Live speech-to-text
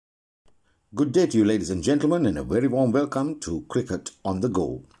Good day to you, ladies and gentlemen, and a very warm welcome to Cricket on the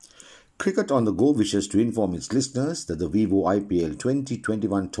Go. Cricket on the Go wishes to inform its listeners that the Vivo IPL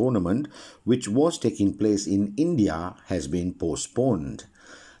 2021 tournament, which was taking place in India, has been postponed.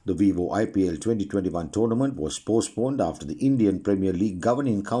 The Vivo IPL 2021 tournament was postponed after the Indian Premier League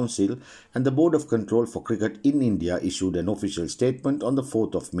Governing Council and the Board of Control for Cricket in India issued an official statement on the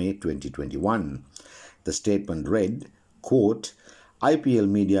 4th of May 2021. The statement read, quote, IPL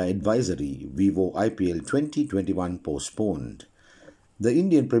Media Advisory, Vivo IPL 2021 postponed. The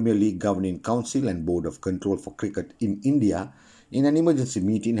Indian Premier League Governing Council and Board of Control for Cricket in India, in an emergency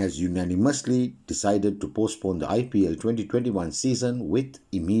meeting, has unanimously decided to postpone the IPL 2021 season with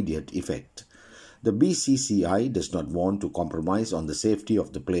immediate effect. The BCCI does not want to compromise on the safety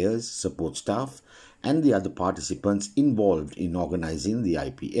of the players, support staff, and the other participants involved in organizing the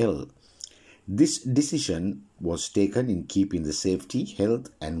IPL. This decision was taken in keeping the safety, health,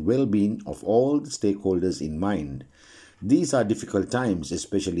 and well-being of all the stakeholders in mind. These are difficult times,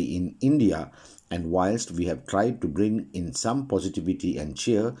 especially in India, and whilst we have tried to bring in some positivity and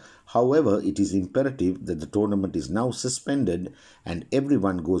cheer, however, it is imperative that the tournament is now suspended and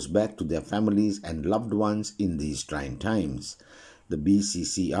everyone goes back to their families and loved ones in these trying times. The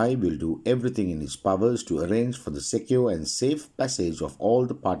BCCI will do everything in its powers to arrange for the secure and safe passage of all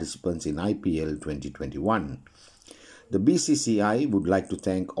the participants in IPL 2021. The BCCI would like to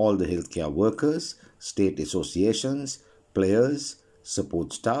thank all the healthcare workers, state associations, players,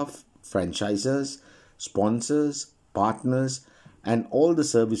 support staff, franchisers, sponsors, partners, and all the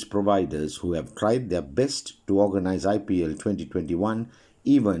service providers who have tried their best to organize IPL 2021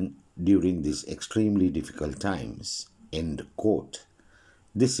 even during these extremely difficult times. End quote.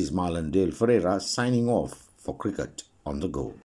 This is Marlon Dale Ferreira signing off for Cricket on the Go.